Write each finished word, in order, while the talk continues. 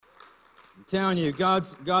I'm telling you,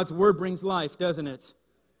 God's word brings life, doesn't it?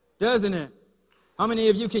 Doesn't it? How many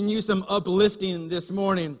of you can use some uplifting this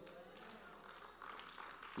morning?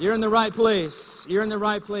 You're in the right place. You're in the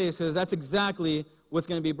right place, because that's exactly what's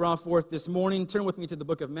going to be brought forth this morning. Turn with me to the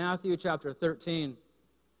book of Matthew, chapter 13.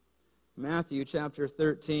 Matthew, chapter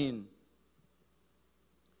 13.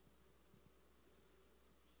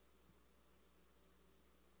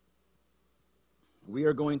 We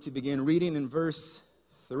are going to begin reading in verse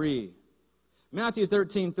 3. Matthew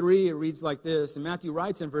 13:3, it reads like this. And Matthew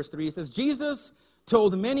writes in verse 3, it says, Jesus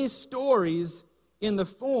told many stories in the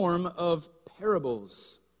form of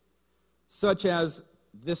parables, such as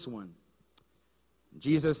this one.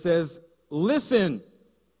 Jesus says, listen.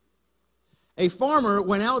 A farmer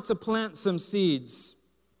went out to plant some seeds.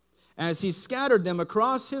 As he scattered them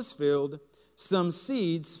across his field, some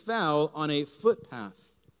seeds fell on a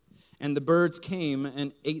footpath, and the birds came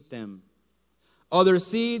and ate them. Other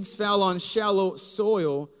seeds fell on shallow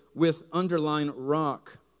soil with underlying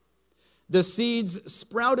rock. The seeds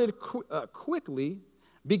sprouted quickly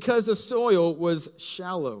because the soil was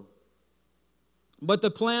shallow. But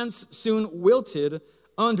the plants soon wilted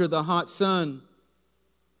under the hot sun.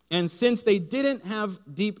 And since they didn't have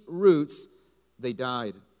deep roots, they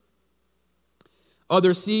died.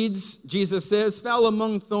 Other seeds, Jesus says, fell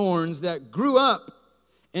among thorns that grew up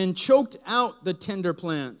and choked out the tender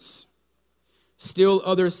plants. Still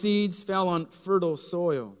other seeds fell on fertile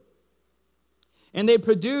soil. And they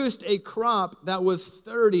produced a crop that was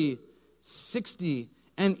 30, 60,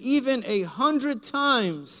 and even 100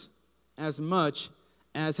 times as much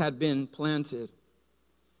as had been planted.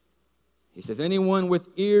 He says, anyone with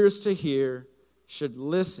ears to hear should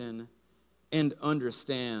listen and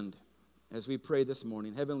understand. As we pray this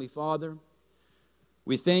morning, Heavenly Father,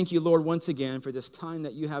 we thank you, Lord, once again for this time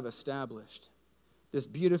that you have established, this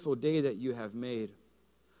beautiful day that you have made.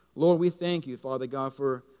 Lord, we thank you, Father God,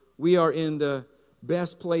 for we are in the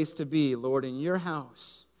best place to be, Lord, in your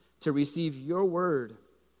house to receive your word.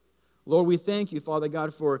 Lord, we thank you, Father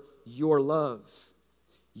God, for your love,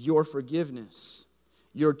 your forgiveness,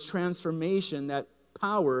 your transformation, that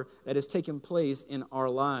power that has taken place in our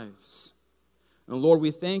lives. And Lord,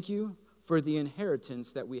 we thank you for the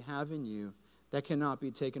inheritance that we have in you that cannot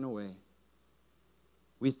be taken away.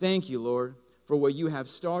 We thank you, Lord, for what you have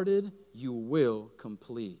started, you will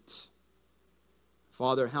complete.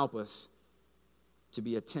 Father, help us to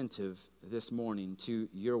be attentive this morning to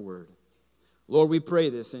your word. Lord, we pray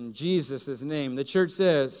this in Jesus' name. The church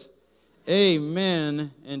says,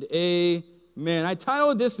 amen and amen. I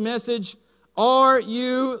titled this message, Are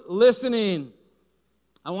You Listening?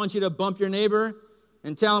 I want you to bump your neighbor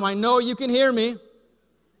and tell him, I know you can hear me,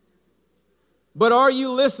 but are you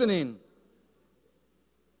listening?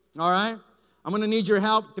 All right? I'm going to need your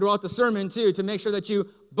help throughout the sermon, too, to make sure that you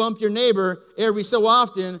bump your neighbor every so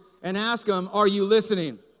often and ask them, are you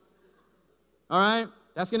listening? All right?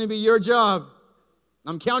 That's going to be your job.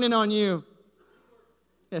 I'm counting on you.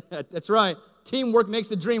 That's right. Teamwork makes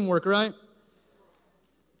the dream work, right?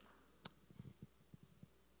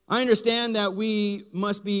 I understand that we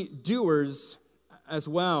must be doers as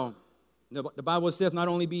well. The Bible says not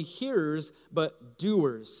only be hearers, but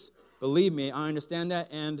doers. Believe me, I understand that,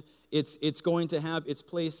 and it's going to have its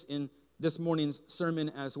place in this morning's sermon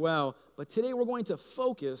as well. But today we're going to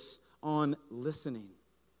focus on listening.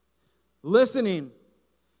 Listening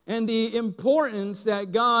and the importance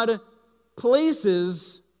that God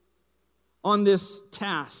places on this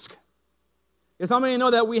task. Because how many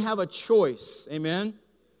know that we have a choice? Amen?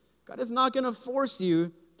 God is not going to force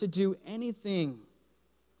you to do anything.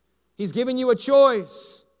 He's given you a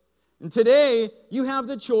choice. And today, you have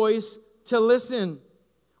the choice to listen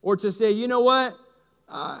or to say, you know what?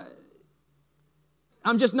 I'm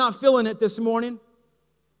just not feeling it this morning.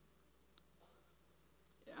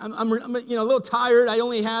 I'm a little tired. I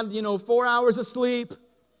only had, 4 hours of sleep.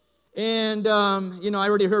 And, I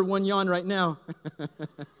already heard one yawn right now.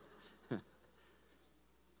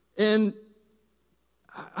 And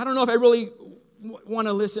I don't know if I really want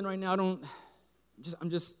to listen right now. I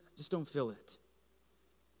just don't feel it.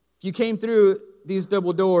 If you came through these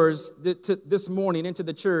double doors this morning into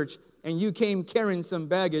the church and you came carrying some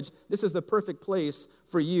baggage, this is the perfect place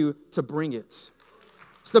for you to bring it.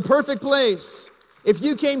 It's the perfect place. If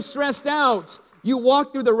you came stressed out, you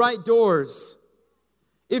walk through the right doors.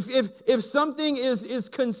 If something is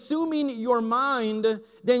consuming your mind,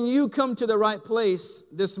 then you come to the right place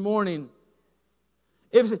this morning.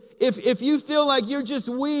 If you feel like you're just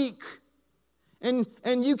weak and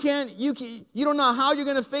you don't know how you're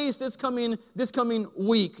going to face this coming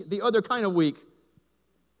week, the other kind of week,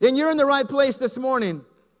 then you're in the right place this morning.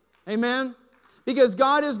 Amen. Because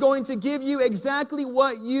God is going to give you exactly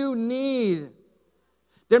what you need.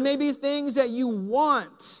 There may be things that you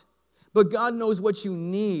want, but God knows what you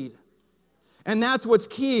need. And that's what's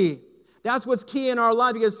key. That's what's key in our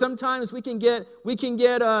life, because sometimes we can get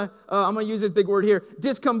I'm going to use this big word here,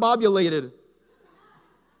 discombobulated.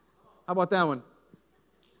 How about that one?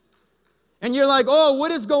 And you're like, oh,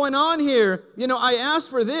 what is going on here? You know, I asked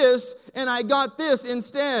for this, and I got this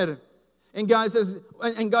instead. And God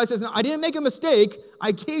says, no, I didn't make a mistake.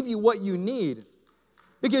 I gave you what you need.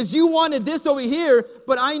 Because you wanted this over here,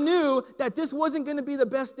 but I knew that this wasn't going to be the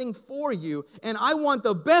best thing for you. And I want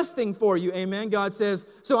the best thing for you, amen, God says.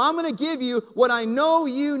 So I'm going to give you what I know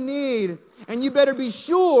you need. And you better be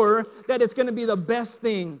sure that it's going to be the best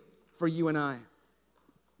thing for you and I.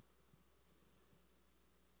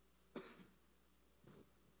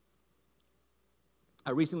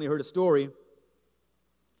 I recently heard a story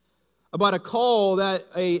about a call that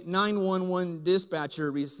a 911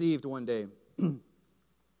 dispatcher received one day.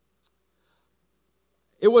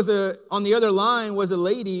 It was on the other line was a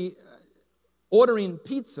lady ordering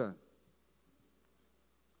pizza.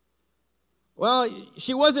 Well,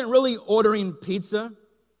 she wasn't really ordering pizza.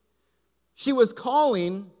 She was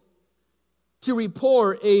calling to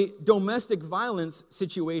report a domestic violence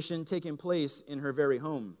situation taking place in her very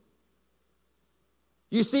home.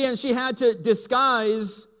 You see, and she had to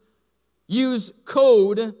use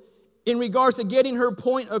code in regards to getting her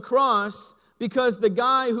point across, because the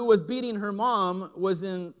guy who was beating her mom was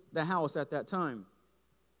in the house at that time.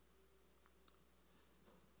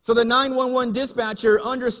 So the 911 dispatcher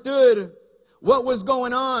understood what was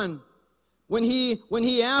going on when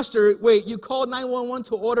he asked her, wait, you called 911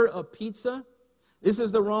 to order a pizza? This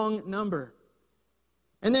is the wrong number.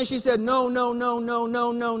 And then she said, no,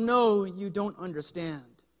 you don't understand.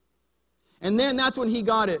 And then that's when he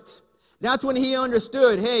got it. That's when he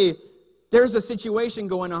understood, hey, there's a situation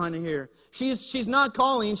going on here. She's not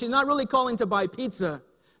really calling to buy pizza.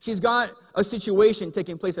 She's got a situation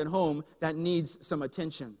taking place at home that needs some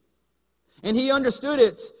attention. And he understood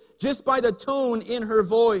it just by the tone in her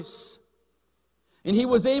voice. And he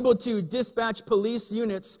was able to dispatch police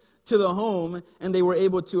units to the home, and they were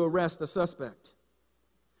able to arrest the suspect.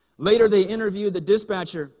 Later, they interviewed the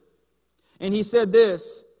dispatcher, and he said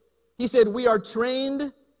this. He said, we are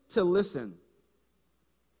trained to listen.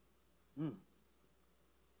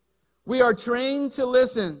 We are trained to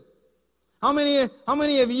listen. How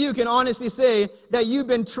many of you can honestly say that you've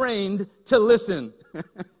been trained to listen?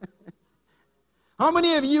 How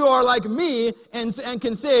many of you are like me and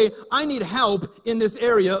can say, I need help in this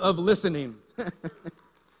area of listening?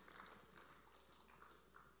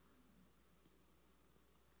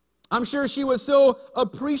 I'm sure she was so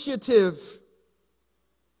appreciative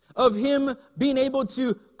of him being able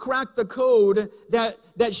to crack the code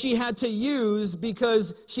that she had to use,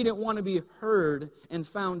 because she didn't want to be heard and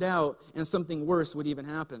found out and something worse would even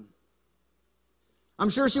happen. I'm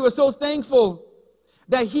sure she was so thankful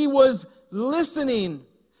that he was listening,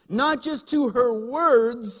 not just to her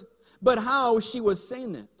words, but how she was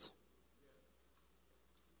saying it.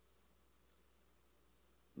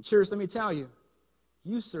 And church, let me tell you,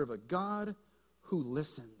 you serve a God who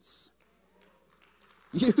listens.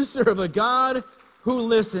 You serve a God who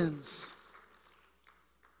listens.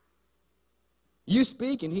 You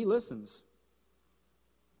speak and he listens.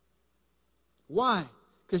 Why?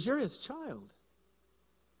 Because you're his child.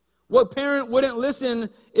 What parent wouldn't listen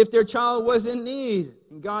if their child was in need?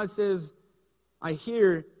 And God says, I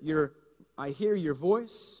hear your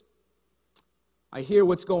voice. I hear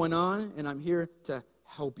what's going on, and I'm here to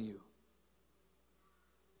help you.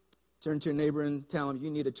 Turn to your neighbor and tell him, you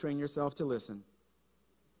need to train yourself to listen.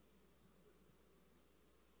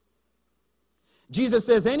 Jesus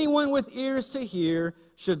says, anyone with ears to hear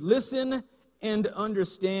should listen and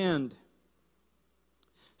understand.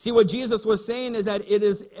 See, what Jesus was saying is that it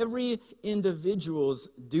is every individual's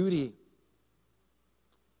duty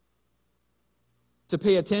to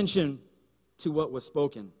pay attention to what was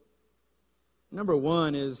spoken. Number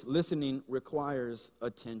one is listening requires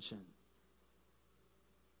attention.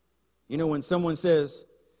 You know, when someone says,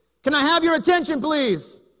 can I have your attention,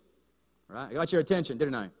 please? All right, I got your attention,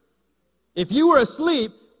 didn't I? If you were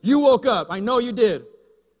asleep, you woke up. I know you did.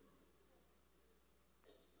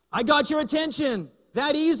 I got your attention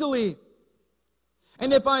that easily.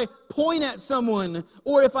 And if I point at someone,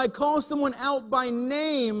 or if I call someone out by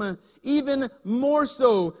name, even more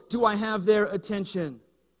so do I have their attention.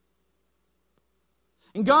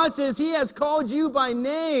 And God says he has called you by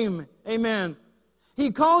name. Amen.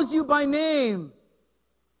 He calls you by name.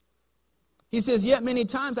 He says, yet many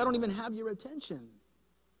times I don't even have your attention.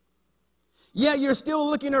 Yet you're still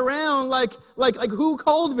looking around like who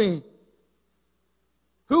called me?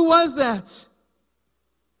 Who was that?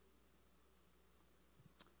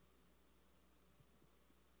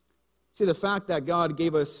 See, the fact that God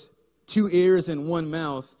gave us 2 ears and 1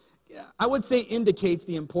 mouth, I would say indicates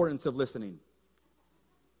the importance of listening.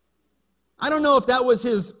 I don't know if that was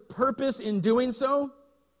his purpose in doing so,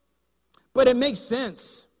 but it makes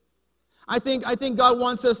sense. I think God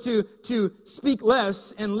wants us to speak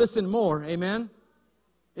less and listen more. Amen?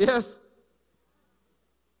 Yes?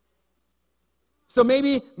 So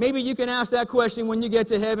maybe you can ask that question when you get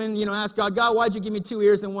to heaven. Ask God, why'd you give me 2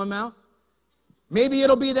 ears and 1 mouth? Maybe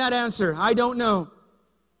it'll be that answer. I don't know.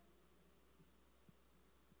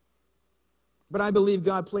 But I believe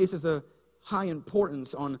God places a high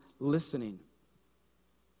importance on listening.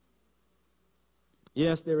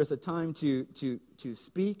 Yes, there is a time to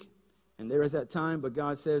speak, and there is that time, but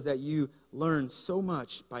God says that you learn so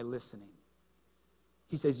much by listening.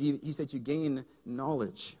 He said you gain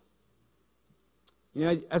knowledge.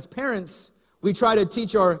 As parents, we try to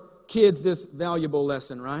teach our kids this valuable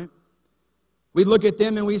lesson, right? We look at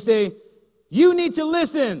them and we say, you need to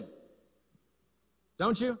listen.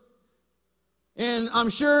 Don't you? And I'm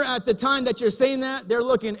sure at the time that you're saying that, they're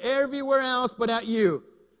looking everywhere else but at you,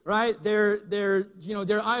 right? Their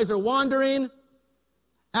eyes are wandering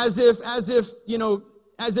as if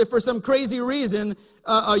for some crazy reason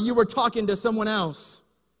you were talking to someone else.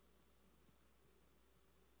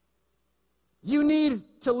 You need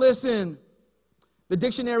to listen. The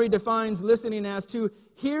dictionary defines listening as to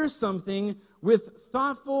hear something with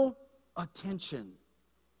thoughtful attention.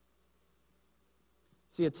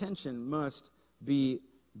 See, attention must be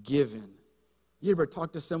given. You ever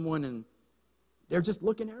talk to someone and they're just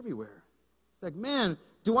looking everywhere? It's like, man,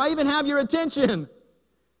 do I even have your attention?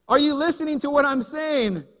 Are you listening to what I'm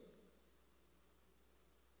saying?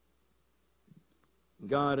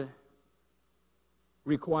 God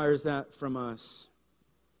requires that from us.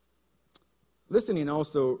 Listening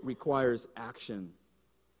also requires action.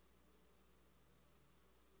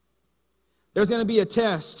 There's going to be a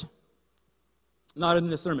test. Not in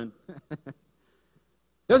this sermon.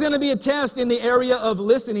 There's going to be a test in the area of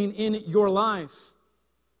listening in your life.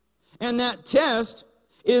 And that test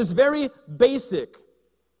is very basic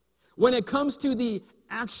when it comes to the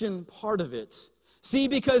action part of it. See,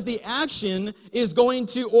 because the action is going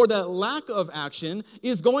to, or the lack of action,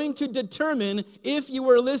 is going to determine if you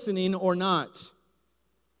are listening or not.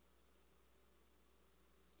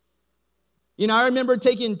 I remember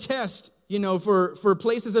taking tests, for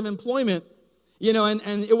places of employment,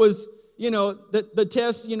 and it was, the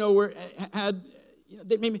tests,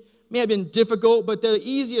 they may have been difficult, but the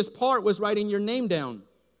easiest part was writing your name down,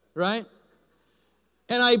 right?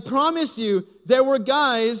 And I promise you, there were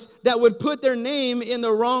guys that would put their name in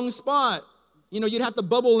the wrong spot. You'd have to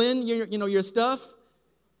bubble in your stuff,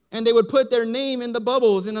 and they would put their name in the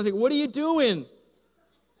bubbles. And I was like, what are you doing?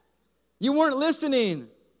 You weren't listening.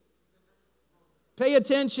 Pay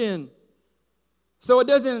attention. So it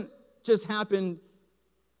doesn't just happen,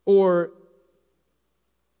 or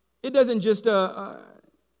it doesn't just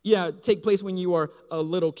take place when you are a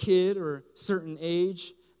little kid or a certain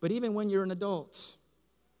age, but even when you're an adult.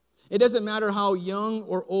 It doesn't matter how young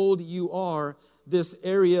or old you are, this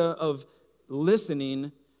area of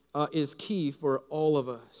listening is key for all of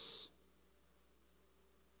us.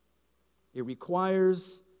 It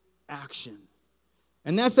requires action.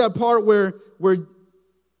 And that's that part where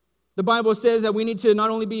the Bible says that we need to not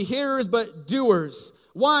only be hearers, but doers.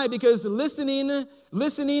 Why? Because listening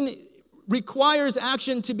requires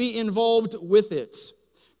action to be involved with it.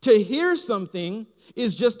 To hear something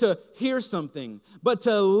is just to hear something. But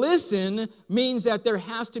to listen means that there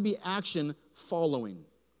has to be action following.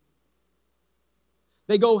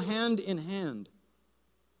 They go hand in hand.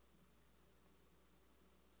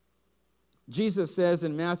 Jesus says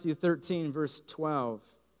in Matthew 13, verse 12,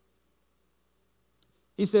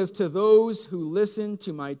 he says, to those who listen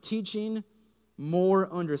to my teaching,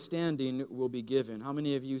 more understanding will be given. How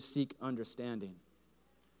many of you seek understanding?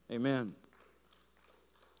 Amen.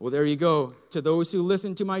 Well, there you go. To those who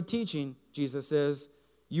listen to my teaching, Jesus says,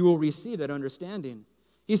 you will receive that understanding.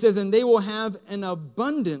 He says, and they will have an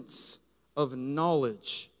abundance of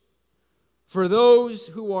knowledge. For those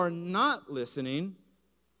who are not listening,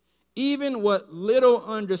 even what little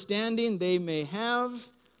understanding they may have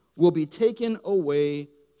will be taken away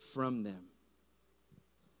from them.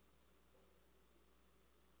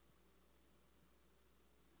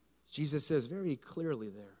 Jesus says very clearly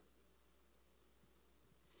there,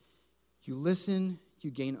 you listen,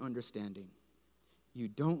 you gain understanding. You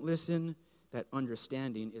don't listen, that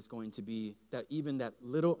understanding is going to be, that even that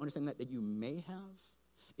little understanding that you may have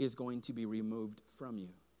is going to be removed from you.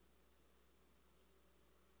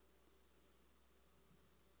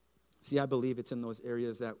 See, I believe it's in those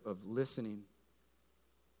areas of listening,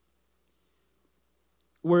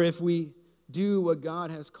 where if we do what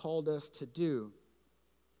God has called us to do,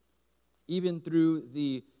 even through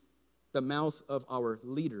the mouth of our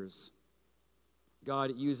leaders,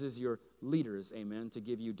 God uses your leaders, amen, to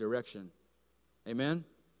give you direction. Amen?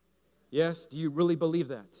 Yes? Do you really believe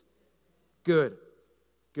that? Good.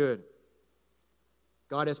 Good.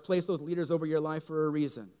 God has placed those leaders over your life for a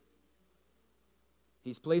reason.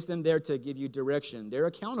 He's placed them there to give you direction. They're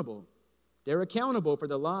accountable. They're accountable for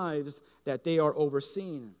the lives that they are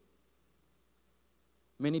overseeing.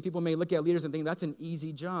 Many people may look at leaders and think that's an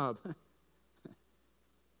easy job.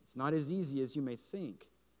 It's not as easy as you may think.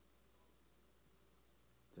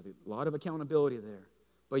 There's a lot of accountability there.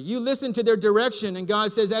 But you listen to their direction, and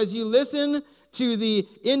God says, as you listen to the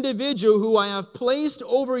individual who I have placed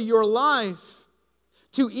over your life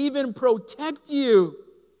to even protect you,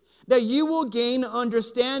 that you will gain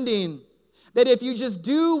understanding. That if you just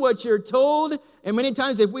do what you're told, and many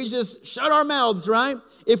times if we just shut our mouths, right?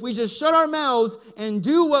 If we just shut our mouths and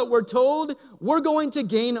do what we're told, we're going to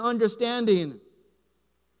gain understanding.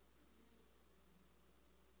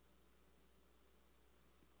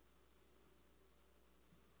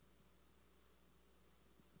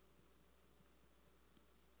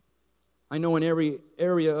 I know in every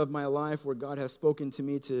area of my life where God has spoken to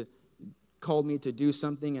me called me to do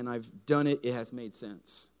something and I've done it, it has made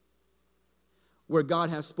sense. Where God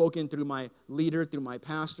has spoken through my leader, through my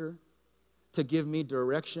pastor, to give me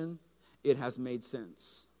direction, it has made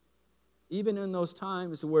sense. Even in those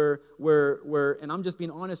times where, and I'm just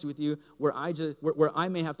being honest with you, where I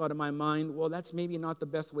may have thought in my mind, well, that's maybe not the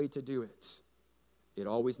best way to do it. It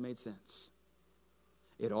always made sense.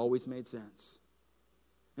 It always made sense.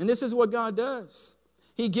 And this is what God does.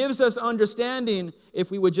 He gives us understanding if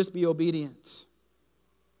we would just be obedient.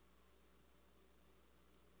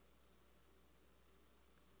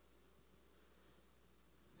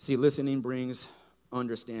 See, listening brings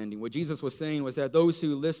understanding. What Jesus was saying was that those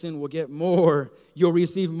who listen will get more. You'll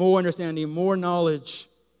receive more understanding, more knowledge.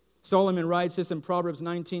 Solomon writes this in Proverbs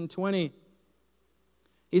 19:20.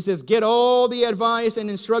 He says, get all the advice and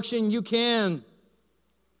instruction you can,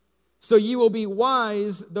 so you will be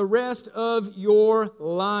wise the rest of your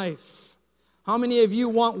life. How many of you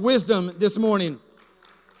want wisdom this morning?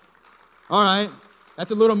 All right. That's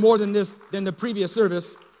a little more than the previous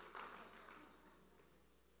service.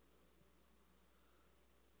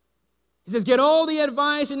 He says, get all the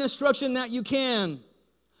advice and instruction that you can.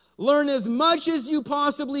 Learn as much as you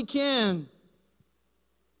possibly can.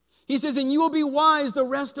 He says, and you will be wise the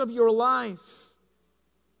rest of your life.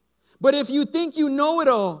 But if you think you know it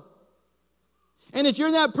all, and if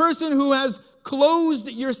you're that person who has closed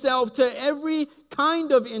yourself to every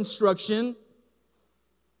kind of instruction,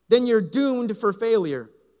 then you're doomed for failure.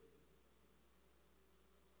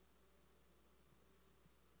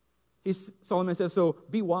 Solomon says, so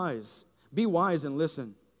be wise. Be wise and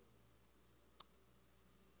listen.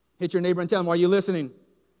 Hit your neighbor and tell him, are you listening?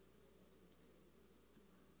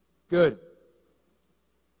 Good.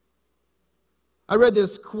 I read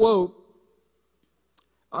this quote.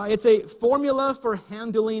 It's a formula for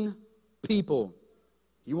handling people.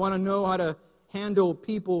 You want to know how to handle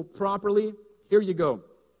people properly? Here you go.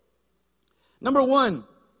 Number 1,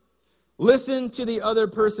 listen to the other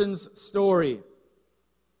person's story.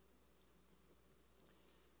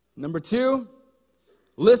 Number 2,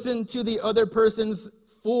 listen to the other person's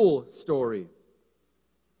full story.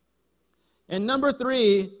 And number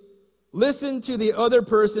 3, listen to the other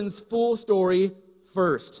person's full story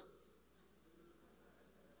first.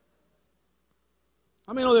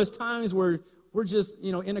 I mean, there's times where we're just,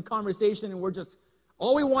 in a conversation and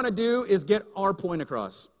all we want to do is get our point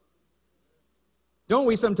across. Don't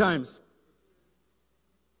we sometimes?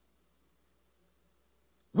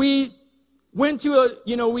 We went to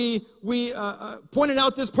we pointed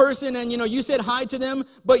out this person and, you said hi to them,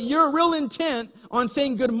 but your real intent on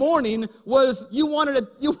saying good morning was you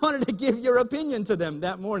wanted to give your opinion to them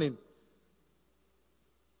that morning.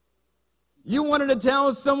 You wanted to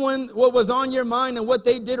tell someone what was on your mind and what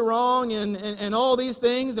they did wrong and all these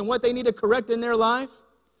things and what they need to correct in their life.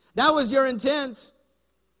 That was your intent.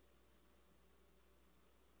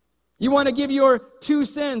 You want to give your 2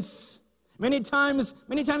 cents. Many times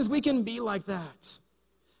we can be like that.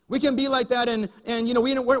 We can be like that, and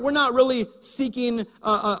we're not really seeking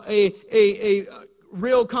a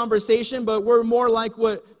real conversation, but we're more like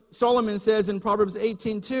what Solomon says in Proverbs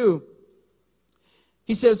 18:2.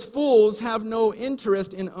 He says, fools have no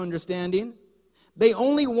interest in understanding. They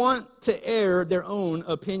only want to air their own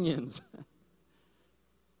opinions.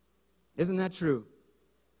 Isn't that true?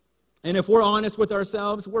 And if we're honest with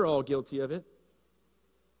ourselves, we're all guilty of it.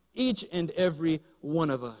 Each and every one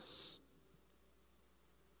of us.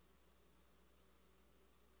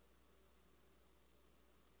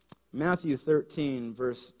 Matthew 13,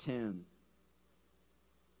 verse 10.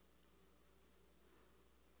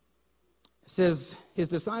 It says, his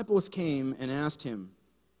disciples came and asked him.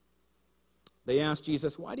 They asked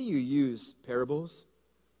Jesus, why do you use parables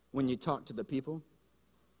when you talk to the people?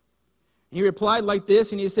 He replied like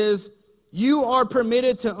this, and he says, you are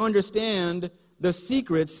permitted to understand the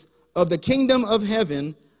secrets of the kingdom of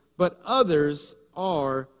heaven, but others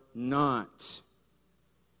are not.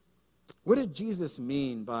 What did Jesus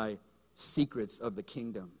mean by secrets of the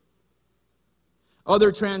kingdom?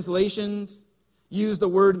 Other translations use the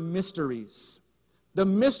word mysteries. The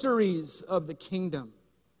mysteries of the kingdom.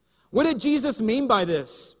 What did Jesus mean by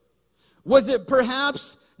this? Was it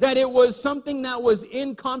perhaps that it was something that was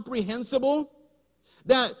incomprehensible?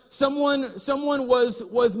 That someone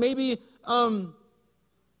was maybe,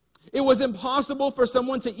 it was impossible for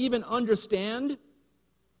someone to even understand?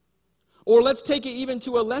 Or let's take it even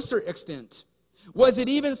to a lesser extent. Was it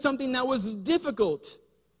even something that was difficult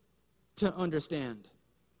to understand?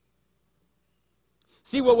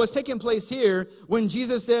 See, what was taking place here when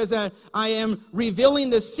Jesus says that I am revealing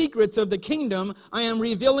the secrets of the kingdom, I am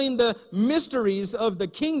revealing the mysteries of the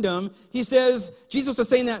kingdom. He says, Jesus was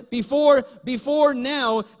saying that before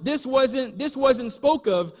now, this wasn't spoke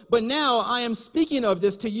of, but now I am speaking of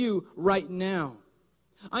this to you right now.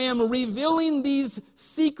 I am revealing these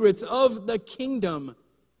secrets of the kingdom.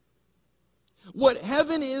 What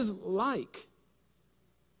heaven is like.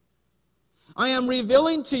 I am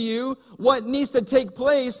revealing to you what needs to take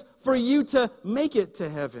place for you to make it to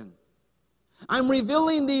heaven. I'm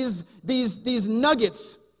revealing these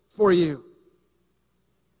nuggets for you.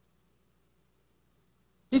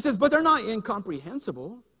 He says, but they're not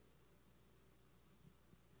incomprehensible.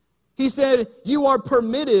 He said, you are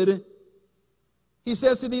permitted. He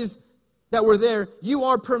says to these that were there, you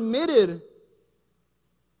are permitted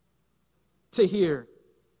to hear.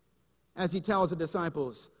 As he tells the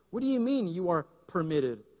disciples, what do you mean you are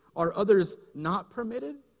permitted? Are others not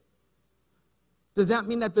permitted? Does that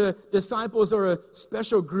mean that the disciples are a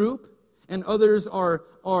special group and others are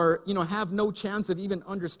have no chance of even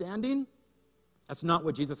understanding? That's not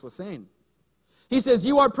what Jesus was saying. He says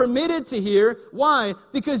you are permitted to hear. Why?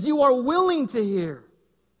 Because you are willing to hear.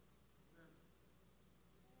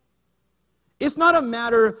 It's not a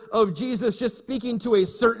matter of Jesus just speaking to a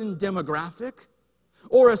certain demographic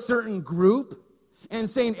or a certain group and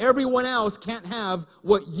saying everyone else can't have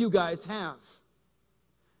what you guys have.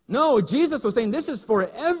 No, Jesus was saying this is for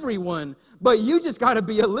everyone, but you just got to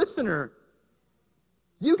be a listener.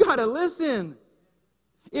 You got to listen.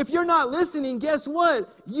 If you're not listening, guess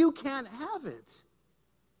what? You can't have it.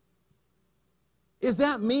 Is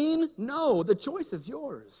that mean? No, the choice is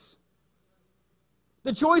yours.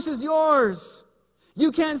 The choice is yours.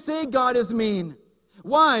 You can't say God is mean.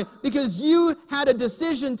 Why? Because you had a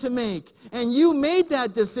decision to make, and you made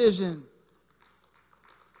that decision.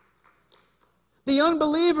 The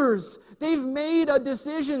unbelievers, they've made a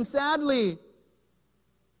decision, sadly.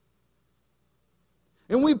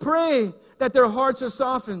 And we pray that their hearts are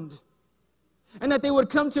softened, and that they would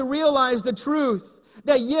come to realize the truth,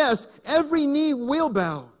 that yes, every knee will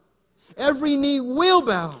bow. Every knee will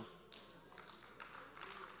bow.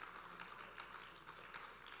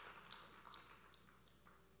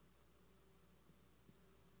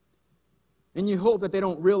 And you hope that they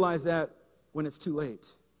don't realize that when it's too late.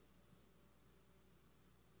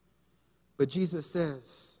 But Jesus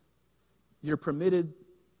says, you're permitted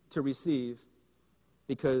to receive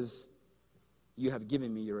because you have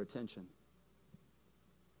given me your attention.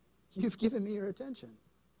 You've given me your attention.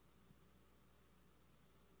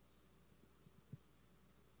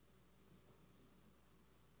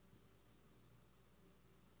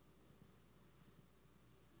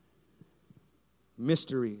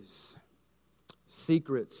 Mysteries.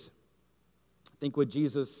 Secrets. I think what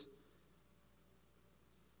Jesus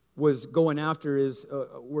was going after is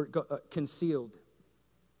concealed.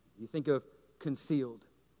 You think of concealed.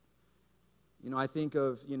 I think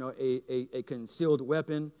of, a concealed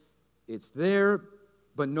weapon. It's there,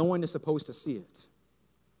 but no one is supposed to see it.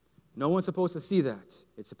 No one's supposed to see that.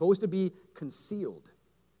 It's supposed to be concealed.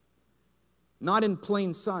 Not in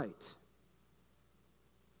plain sight.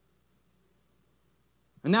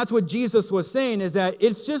 And that's what Jesus was saying, is that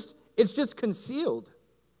it's just concealed.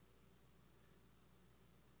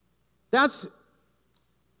 That's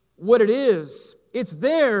what it is. It's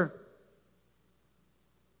there,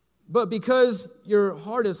 but because your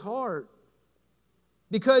heart is hard,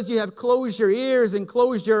 because you have closed your ears and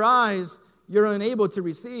closed your eyes, you're unable to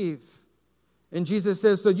receive. And Jesus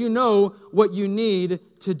says, so you know what you need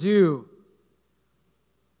to do.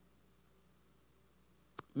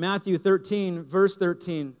 Matthew 13, verse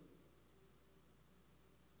 13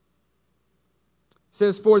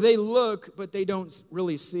 says, for they look, but they don't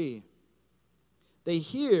really see. They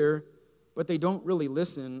hear, but they don't really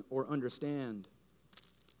listen or understand.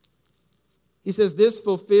 He says, this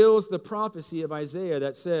fulfills the prophecy of Isaiah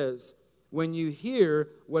that says, when you hear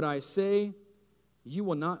what I say, you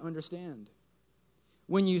will not understand.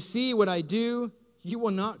 When you see what I do, you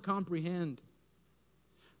will not comprehend.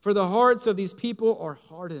 For the hearts of these people are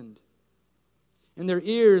hardened, and their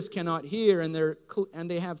ears cannot hear, and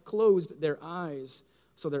they have closed their eyes,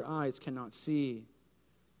 so their eyes cannot see.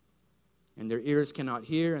 And their ears cannot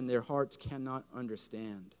hear, and their hearts cannot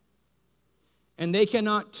understand. And they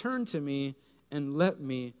cannot turn to me and let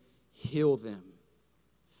me heal them.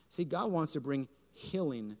 See, God wants to bring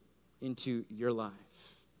healing into your life.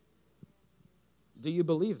 Do you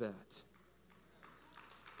believe that?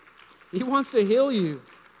 He wants to heal you.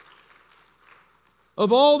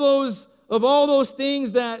 Of all those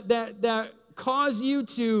things that cause you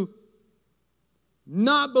to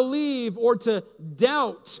not believe or to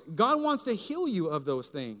doubt, God wants to heal you of those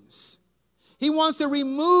things. He wants to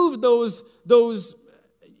remove those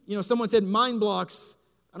someone said mind blocks.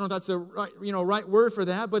 I don't know if that's the right word for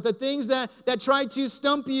that, but the things that try to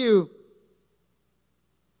stump you.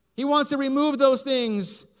 He wants to remove those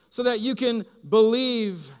things so that you can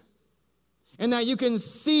believe and that you can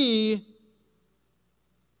see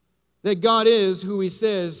that God is who He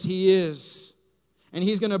says He is. And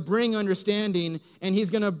He's going to bring understanding and He's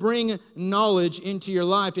going to bring knowledge into your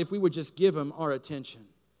life if we would just give Him our attention.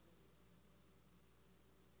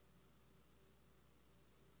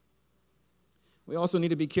 We also need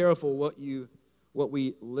to be careful what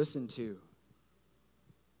we listen to.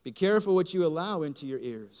 Be careful what you allow into your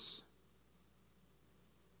ears.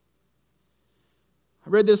 I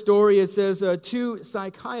read this story. It says two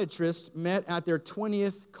psychiatrists met at their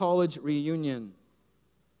 20th college reunion.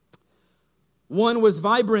 One was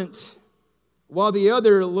vibrant, while the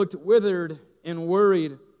other looked withered and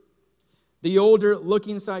worried. The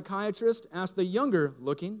older-looking psychiatrist asked the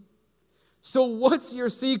younger-looking, so what's your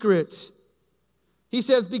secret? He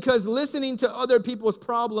says, because listening to other people's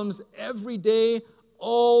problems every day,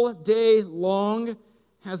 all day long,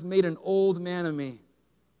 has made an old man of me.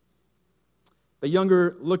 The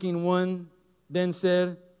younger-looking one then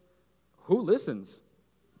said, who listens?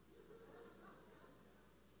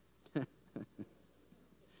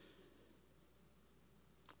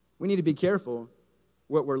 We need to be careful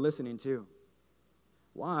what we're listening to.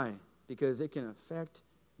 Why? Because it can affect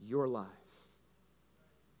your life.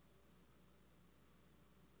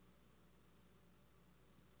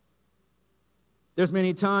 There's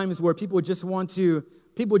many times where people just want to,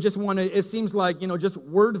 it seems like, just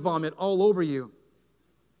word vomit all over you.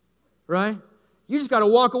 Right? You just got to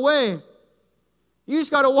walk away. You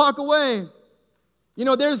just got to walk away.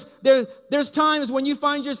 There's times when you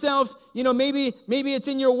find yourself, maybe it's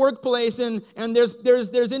in your workplace and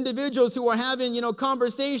there's individuals who are having,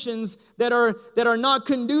 conversations that are not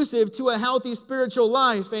conducive to a healthy spiritual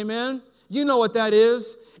life. Amen? You know what that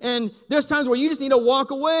is. And there's times where you just need to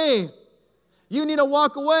walk away. You need to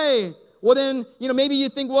walk away. Well, then, maybe you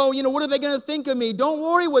think, well, what are they going to think of me? Don't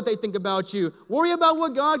worry what they think about you. Worry about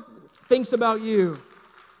what God thinks about you.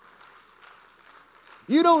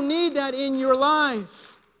 You don't need that in your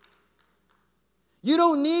life. You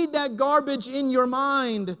don't need that garbage in your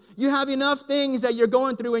mind. You have enough things that you're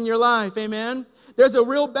going through in your life. Amen? There's a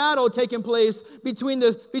real battle taking place between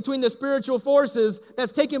the spiritual forces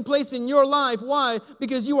that's taking place in your life. Why?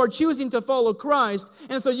 Because you are choosing to follow Christ.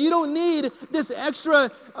 And so you don't need this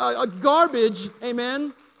extra garbage,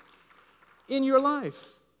 amen, in your life.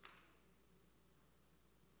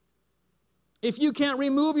 If you can't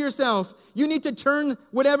remove yourself, you need to turn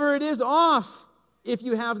whatever it is off if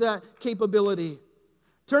you have that capability.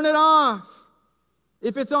 Turn it off.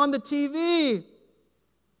 If it's on the TV,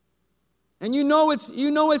 and you know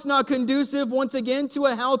it's not conducive, once again, to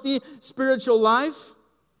a healthy spiritual life,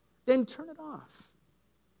 then turn it off.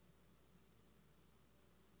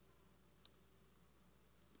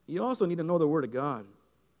 You also need to know the Word of God.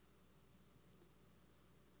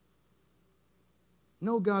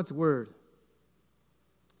 Know God's Word.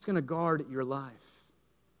 It's going to guard your life.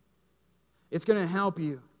 It's going to help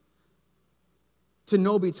you to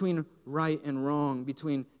know between right and wrong,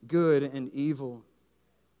 between good and evil.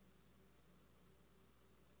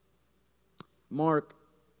 Mark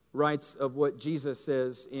writes of what Jesus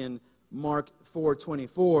says in Mark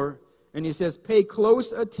 4:24, and he says, pay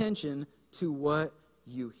close attention to what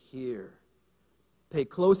you hear. Pay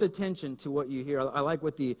close attention to what you hear. I like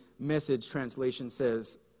what the Message translation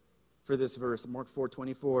says for this verse, Mark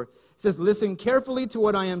 4:24. It says, listen carefully to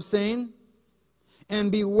what I am saying,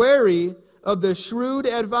 and be wary of the shrewd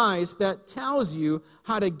advice that tells you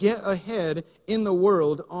how to get ahead in the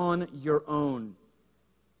world on your own.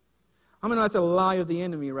 I mean, that's a lie of the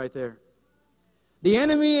enemy right there. The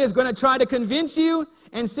enemy is going to try to convince you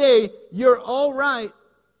and say, you're all right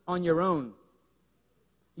on your own.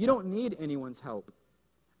 You don't need anyone's help,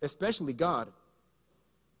 especially God.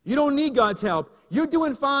 You don't need God's help. You're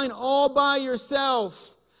doing fine all by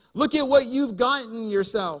yourself. Look at what you've gotten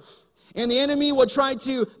yourself. And the enemy will try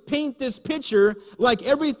to paint this picture like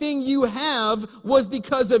everything you have was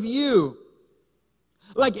because of you.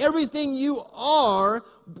 Like everything you are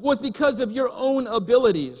was because of your own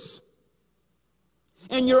abilities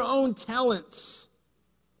and your own talents.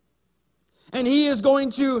 And he is going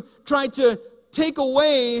to try to take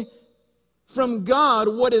away from God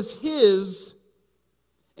what is his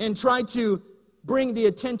and try to bring the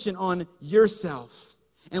attention on yourself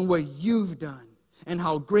and what you've done and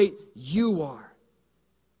how great you are.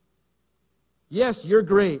 Yes, you're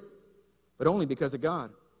great, but only because of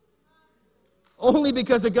God. Only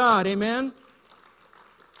because of God, amen?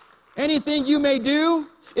 Anything you may do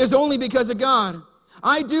is only because of God.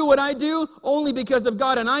 I do what I do only because of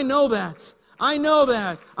God, and I know that. I know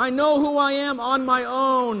that. I know who I am on my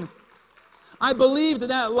own. I believed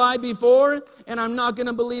that lie before, and I'm not going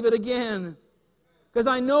to believe it again, because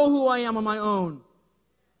I know who I am on my own.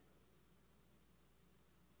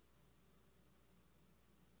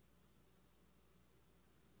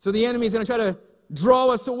 So the enemy is going to try to draw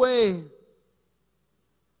us away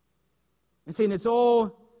and saying it's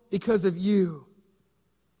all because of you.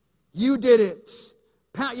 You did it.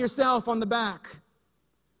 Pat yourself on the back.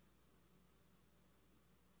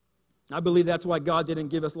 I believe that's why God didn't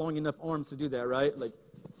give us long enough arms to do that, right? Like,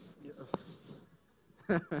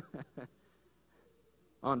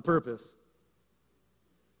 on purpose.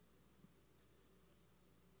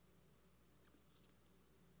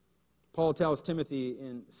 Paul tells Timothy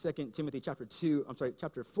in 2 Timothy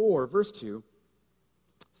chapter 4, verse 2.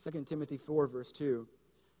 2 Timothy 4, verse 2.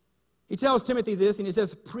 He tells Timothy this, and he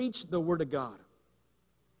says, preach the word of God.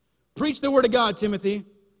 Preach the word of God, Timothy.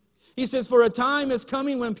 He says, for a time is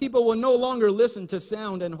coming when people will no longer listen to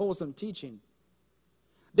sound and wholesome teaching.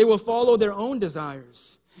 They will follow their own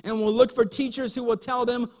desires and will look for teachers who will tell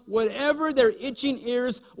them whatever their itching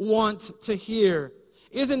ears want to hear.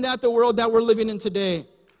 Isn't that the world that we're living in today?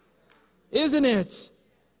 Isn't it?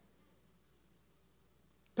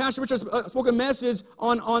 Pastor Richard spoke a message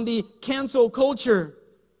on the cancel culture.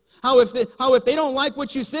 How if they don't like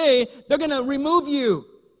what you say, they're going to remove you.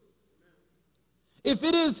 If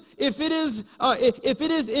it is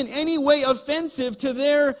in any way offensive to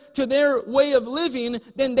their way of living,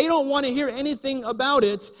 then they don't want to hear anything about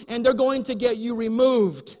it, and they're going to get you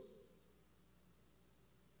removed.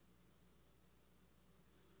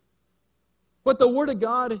 But the Word of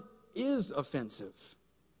God is offensive.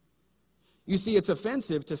 You see, it's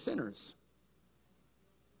offensive to sinners.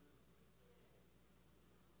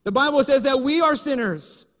 The Bible says that we are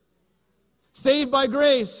sinners, saved by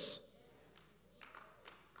grace.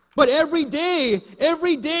 But every day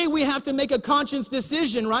we have to make a conscious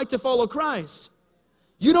decision, right, to follow Christ.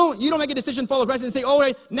 You don't make a decision to follow Christ and say, all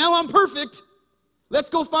right, now I'm perfect. Let's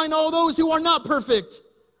go find all those who are not perfect.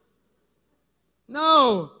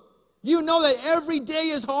 No. You know that every day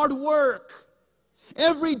is hard work.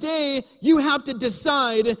 Every day you have to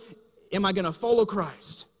decide, am I going to follow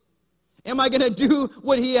Christ? Am I going to do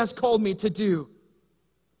what he has called me to do?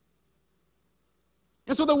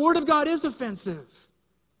 And so the Word of God is offensive.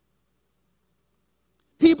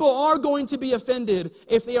 People are going to be offended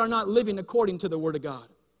if they are not living according to the Word of God.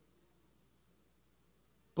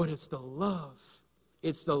 But it's the love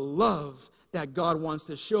that God wants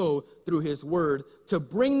to show through His Word to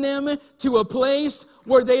bring them to a place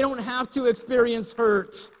where they don't have to experience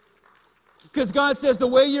hurt. Because God says the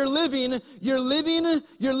way you're living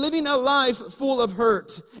a life full of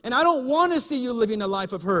hurt. And I don't want to see you living a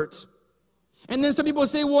life of hurt. And then some people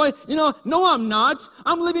say, well, no, I'm not.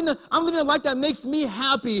 I'm living a life that makes me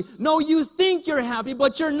happy. No, you think you're happy,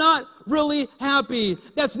 but you're not really happy.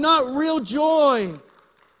 That's not real joy.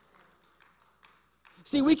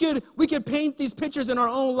 See, we could paint these pictures in our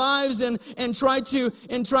own lives and try to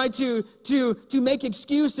make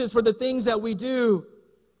excuses for the things that we do.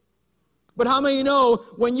 But how many know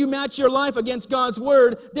when you match your life against God's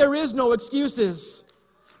Word, there is no excuses.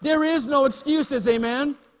 There is no excuses,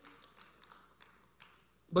 amen?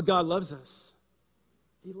 But God loves us.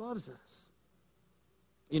 He loves us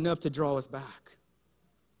enough to draw us back.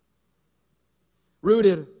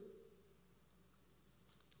 Rooted.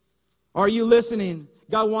 Are you listening?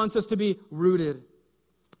 God wants us to be rooted.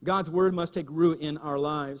 God's word must take root in our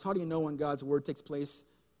lives. How do you know when God's word takes place,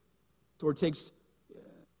 or takes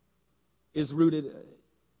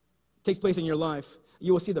place in your life?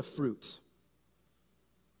 You will see the fruit.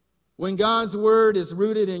 When God's word is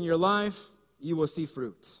rooted in your life, you will see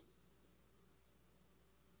fruit.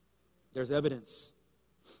 There's evidence.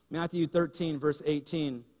 Matthew 13, verse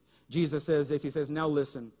 18, Jesus says this. He says, now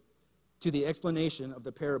listen to the explanation of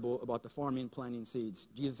the parable about the farming and planting seeds.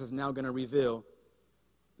 Jesus is now going to reveal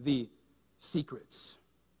the secrets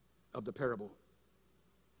of the parable.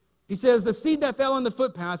 He says, the seed that fell on the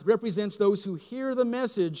footpath represents those who hear the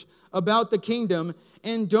message about the kingdom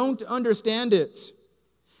and don't understand it.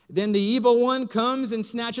 Then the evil one comes and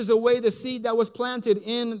snatches away the seed that was planted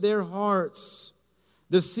in their hearts.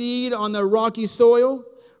 The seed on the rocky soil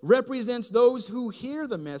represents those who hear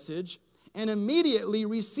the message and immediately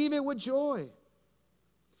receive it with joy.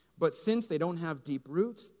 But since they don't have deep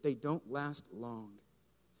roots, they don't last long.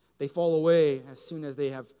 They fall away as soon as they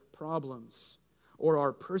have problems or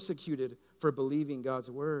are persecuted for believing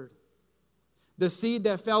God's word. The seed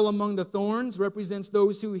that fell among the thorns represents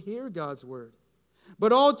those who hear God's word.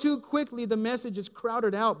 But all too quickly, the message is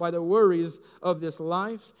crowded out by the worries of this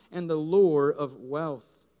life and the lure of wealth.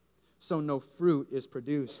 So no fruit is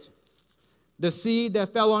produced. The seed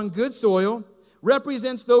that fell on good soil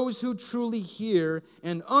represents those who truly hear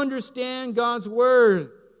and understand God's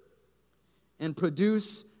word and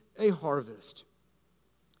produce a harvest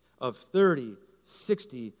of 30,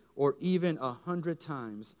 60, or even 100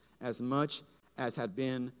 times as much as had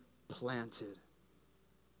been planted.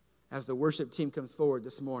 As the worship team comes forward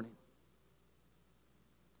this morning,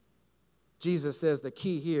 Jesus says the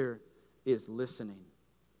key here is listening.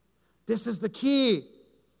 This is the key.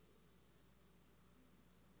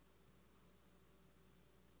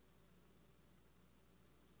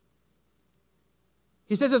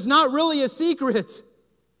 He says it's not really a secret.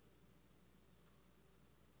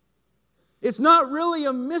 It's not really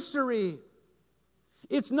a mystery.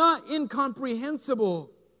 It's not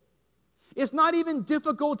incomprehensible. It's not even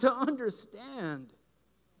difficult to understand.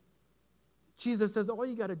 Jesus says all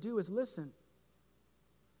you got to do is listen.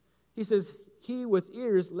 He says, he with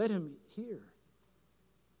ears, let him hear.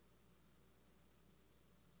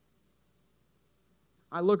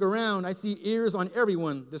 I look around, I see ears on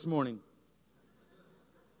everyone this morning.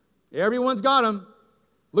 Everyone's got them.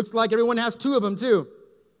 Looks like everyone has 2 of them too.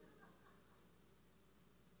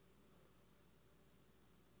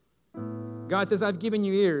 God says, I've given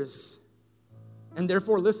you ears, and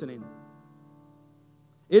therefore listening.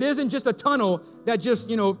 It isn't just a tunnel that just,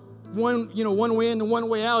 one way in and one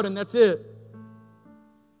way out, and that's it.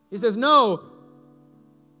 He says, no.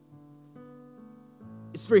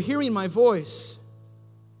 It's for hearing my voice.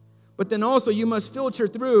 But then also you must filter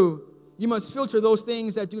through. You must filter those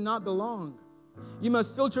things that do not belong. You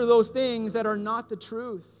must filter those things that are not the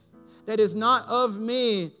truth, that is not of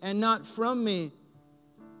me and not from me.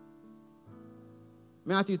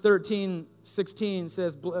 Matthew 13:16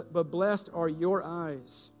 says, but blessed are your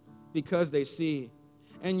eyes because they see,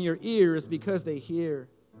 and your ears because they hear.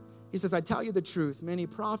 He says, I tell you the truth, many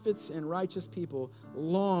prophets and righteous people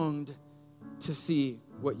longed to see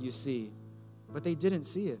what you see, but they didn't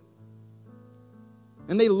see it.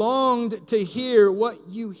 And they longed to hear what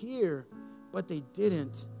you hear, but they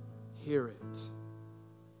didn't hear it.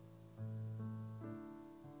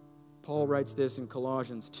 Paul writes this in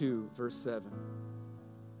Colossians 2, verse 7.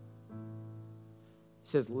 He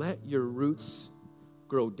says, let your roots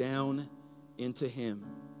grow down into him,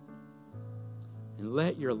 and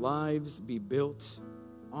let your lives be built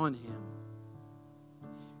on him.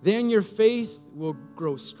 Then your faith will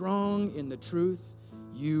grow strong in the truth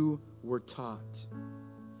you were taught,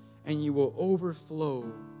 and you will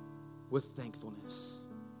overflow with thankfulness.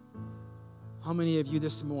 How many of you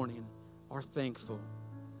this morning are thankful?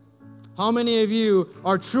 How many of you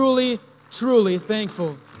are truly, truly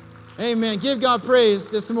thankful? Amen. Give God praise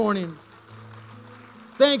this morning.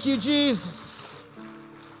 Thank you, Jesus.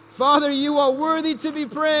 Father, you are worthy to be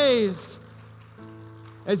praised.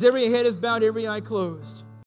 As every head is bowed, every eye closed.